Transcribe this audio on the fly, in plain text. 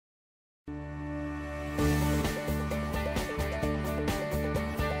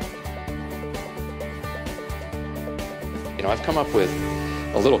You know, I've come up with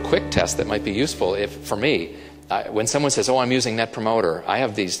a little quick test that might be useful for me. When someone says, oh, I'm using Net Promoter, I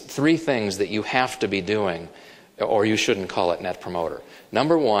have these 3 things that you have to be doing, or you shouldn't call it Net Promoter.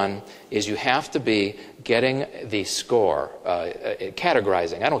 Number 1 is you have to be getting the score,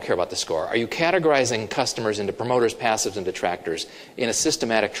 categorizing. I don't care about the score. Are you categorizing customers into promoters, passives, and detractors in a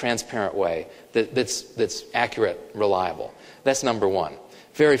systematic, transparent way that's accurate, reliable? That's number 1.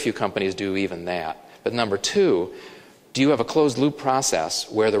 Very few companies do even that. But number 2, do you have a closed-loop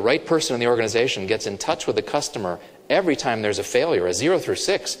process where the right person in the organization gets in touch with the customer every time there's a failure, a 0 through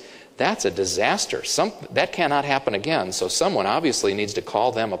 6? That's a disaster. That cannot happen again. So someone obviously needs to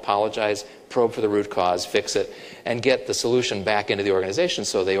call them, apologize, probe for the root cause, fix it, and get the solution back into the organization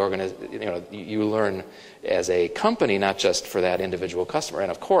so you learn as a company, not just for that individual customer.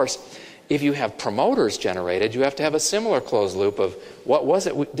 And of course, if you have promoters generated, you have to have a similar closed loop of what was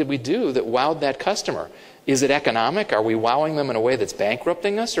it did we do that wowed that customer? Is it economic? Are we wowing them in a way that's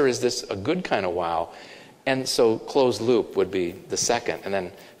bankrupting us, or is this a good kind of wow? And so closed loop would be the second. And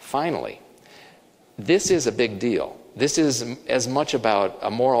then finally, this is a big deal. This is as much about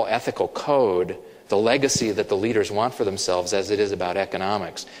a moral ethical code, the legacy that the leaders want for themselves, as it is about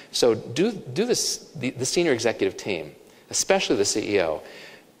economics. So the senior executive team, especially the CEO,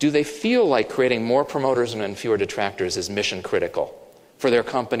 do they feel like creating more promoters and fewer detractors is mission critical for their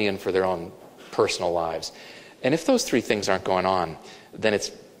company and for their own personal lives? And if those 3 things aren't going on, then it's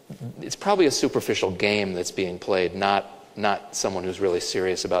probably a superficial game that's being played, not someone who's really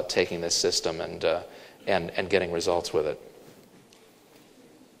serious about taking this system and getting results with it.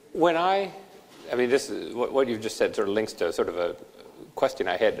 This is what you've just said sort of links to sort of a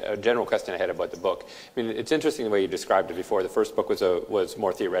general question I had about the book. I mean, it's interesting the way you described it before. The first book was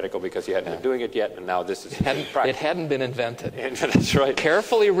more theoretical because you hadn't been doing it yet, and now this is practical. It hadn't been invented. That's right.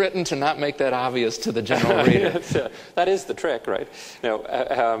 Carefully written to not make that obvious to the general reader. That is the trick, right?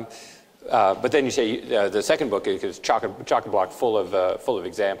 But then you say the second book is chock-a-block full of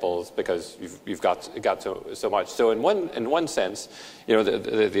examples because you've got so much. So in one sense,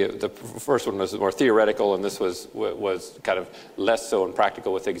 the first one was more theoretical, and this was kind of less so and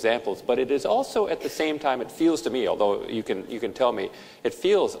practical with examples. But it is also at the same time, it feels to me, although you can tell me, it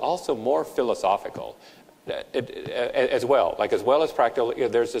feels also more philosophical. As well as practical.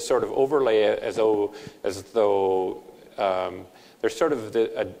 There's this sort of overlay as though. There's sort of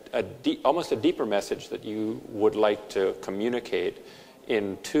almost a deeper message that you would like to communicate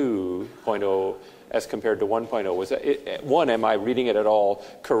in 2.0 as compared to 1.0. Was that one? Am I reading it at all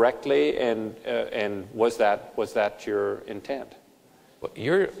correctly? And was that your intent? Well,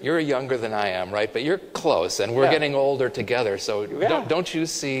 you're younger than I am, right? But you're close, and we're getting older together. So don't you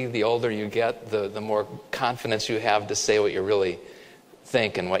see the older you get, the more confidence you have to say what you really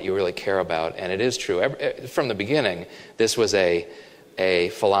think and what you really care about? And it is true. From the beginning, this was a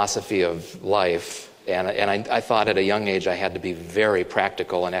philosophy of life, and I thought at a young age I had to be very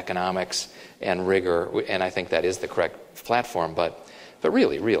practical in economics and rigor, and I think that is the correct platform. But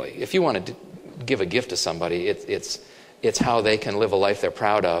really, if you want to give a gift to somebody, it's how they can live a life they're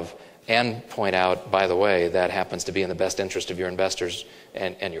proud of and point out, by the way, that happens to be in the best interest of your investors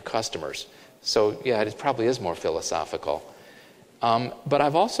and your customers. So yeah, it probably is more philosophical. But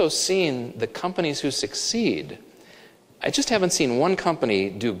I've also seen the companies who succeed. I just haven't seen one company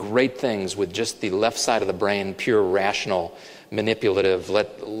do great things with just the left side of the brain, pure rational, manipulative,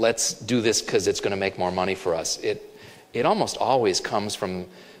 let's do this because it's going to make more money for us. It almost always comes from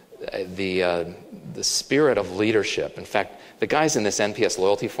the spirit of leadership. In fact, the guys in this NPS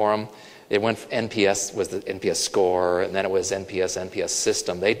loyalty forum, it went NPS was the NPS score, and then it was NPS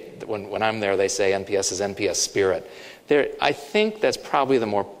system. When I'm there, they say NPS is NPS spirit. I think that's probably the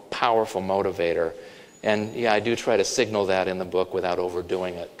more powerful motivator. And yeah, I do try to signal that in the book without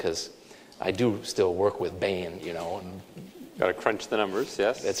overdoing it, because I do still work with Bain, And got to crunch the numbers,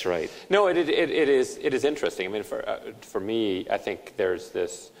 yes. That's right. No, it is interesting. I mean, for me, I think there's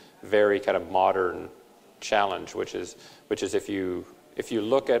this very kind of modern challenge, which is if you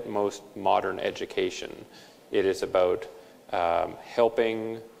look at most modern education, it is about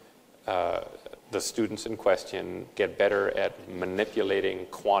helping the students in question get better at manipulating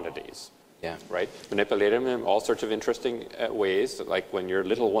quantities. Yeah. Right. Manipulating them in all sorts of interesting ways. Like when you're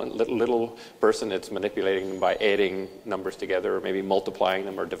little person, it's manipulating them by adding numbers together, or maybe multiplying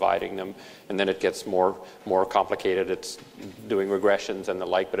them or dividing them, and then it gets more complicated. It's doing regressions and the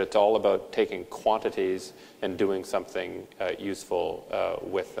like. But it's all about taking quantities and doing something useful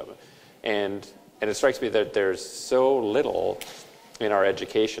with them. And it strikes me that there's so little in our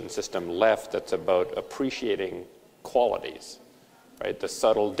education system left that's about appreciating qualities. right? The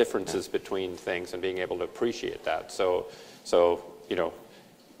subtle differences between things and being able to appreciate that. So you know,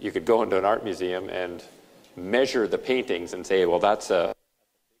 you could go into an art museum and measure the paintings and say, well, that's a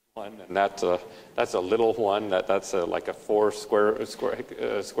one, and that's a little one. That's like a 4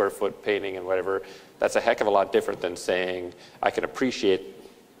 square foot painting and whatever. That's a heck of a lot different than saying I can appreciate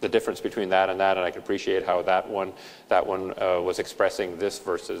the difference between that, and I can appreciate how that one was expressing this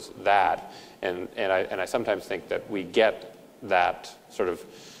versus that. And I sometimes think that we get that sort of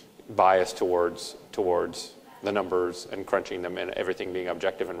bias towards the numbers and crunching them and everything being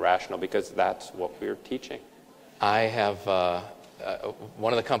objective and rational because that's what we're teaching. I have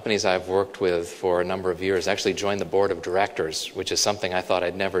one of the companies I've worked with for a number of years actually joined the board of directors, which is something I thought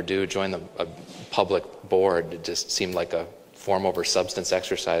I'd never do, join a public board. It just seemed like a form over substance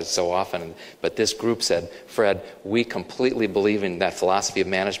exercise so often. But this group said, Fred, we completely believe in that philosophy of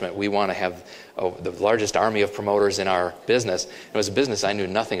management. We want to have the largest army of promoters in our business. It was a business I knew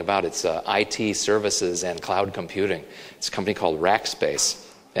nothing about. It's IT services and cloud computing. It's a company called Rackspace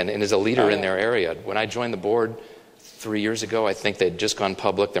and is a leader in their area. When I joined the board 3 years ago, I think they'd just gone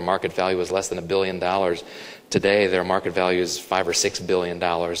public. Their market value was less than $1 billion. Today, their market value is $5 or $6 billion,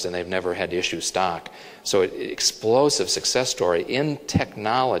 and they've never had to issue stock. So explosive success story in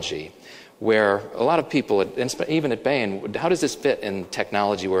technology where a lot of people, even at Bain, how does this fit in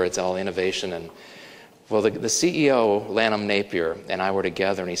technology where it's all innovation? And well, the CEO, Lanham Napier, and I were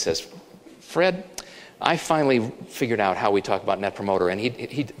together, and he says, Fred, I finally figured out how we talk about Net Promoter, and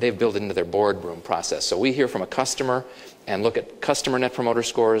they've built it into their boardroom process. So we hear from a customer and look at customer Net Promoter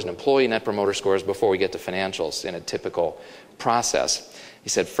scores and employee Net Promoter scores before we get to financials in a typical process. He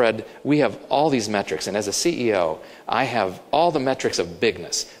said, Fred, we have all these metrics, and as a CEO, I have all the metrics of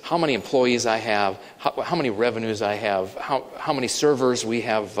bigness. How many employees I have, how many revenues I have, how many servers we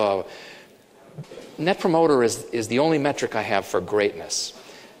have. Net Promoter is the only metric I have for greatness.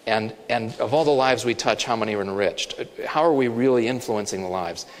 And of all the lives we touch, how many are enriched? How are we really influencing the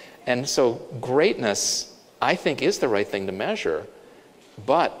lives? And so greatness, I think, is the right thing to measure.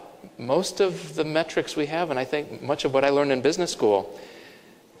 But most of the metrics we have, and I think much of what I learned in business school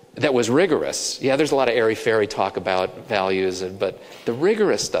that was rigorous, yeah, there's a lot of airy-fairy talk about values, but the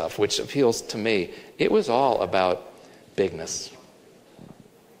rigorous stuff, which appeals to me, it was all about bigness.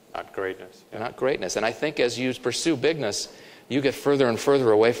 Not greatness. Yeah. Not greatness. And I think as you pursue bigness, you get further and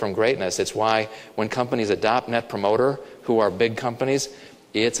further away from greatness. It's why when companies adopt Net Promoter, who are big companies,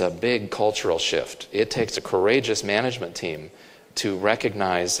 it's a big cultural shift. It takes a courageous management team to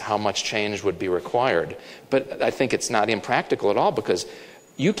recognize how much change would be required. But I think it's not impractical at all because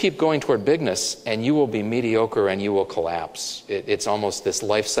you keep going toward bigness and you will be mediocre and you will collapse. It's almost this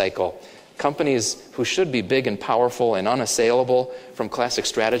life cycle. Companies who should be big and powerful and unassailable from classic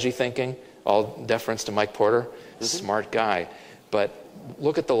strategy thinking, all deference to Mike Porter, smart guy. But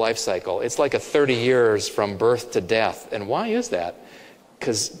look at the life cycle. It's like a 30 years from birth to death. And why is that?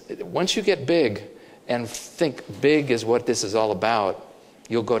 Because once you get big and think big is what this is all about,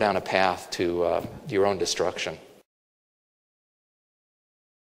 you'll go down a path to your own destruction.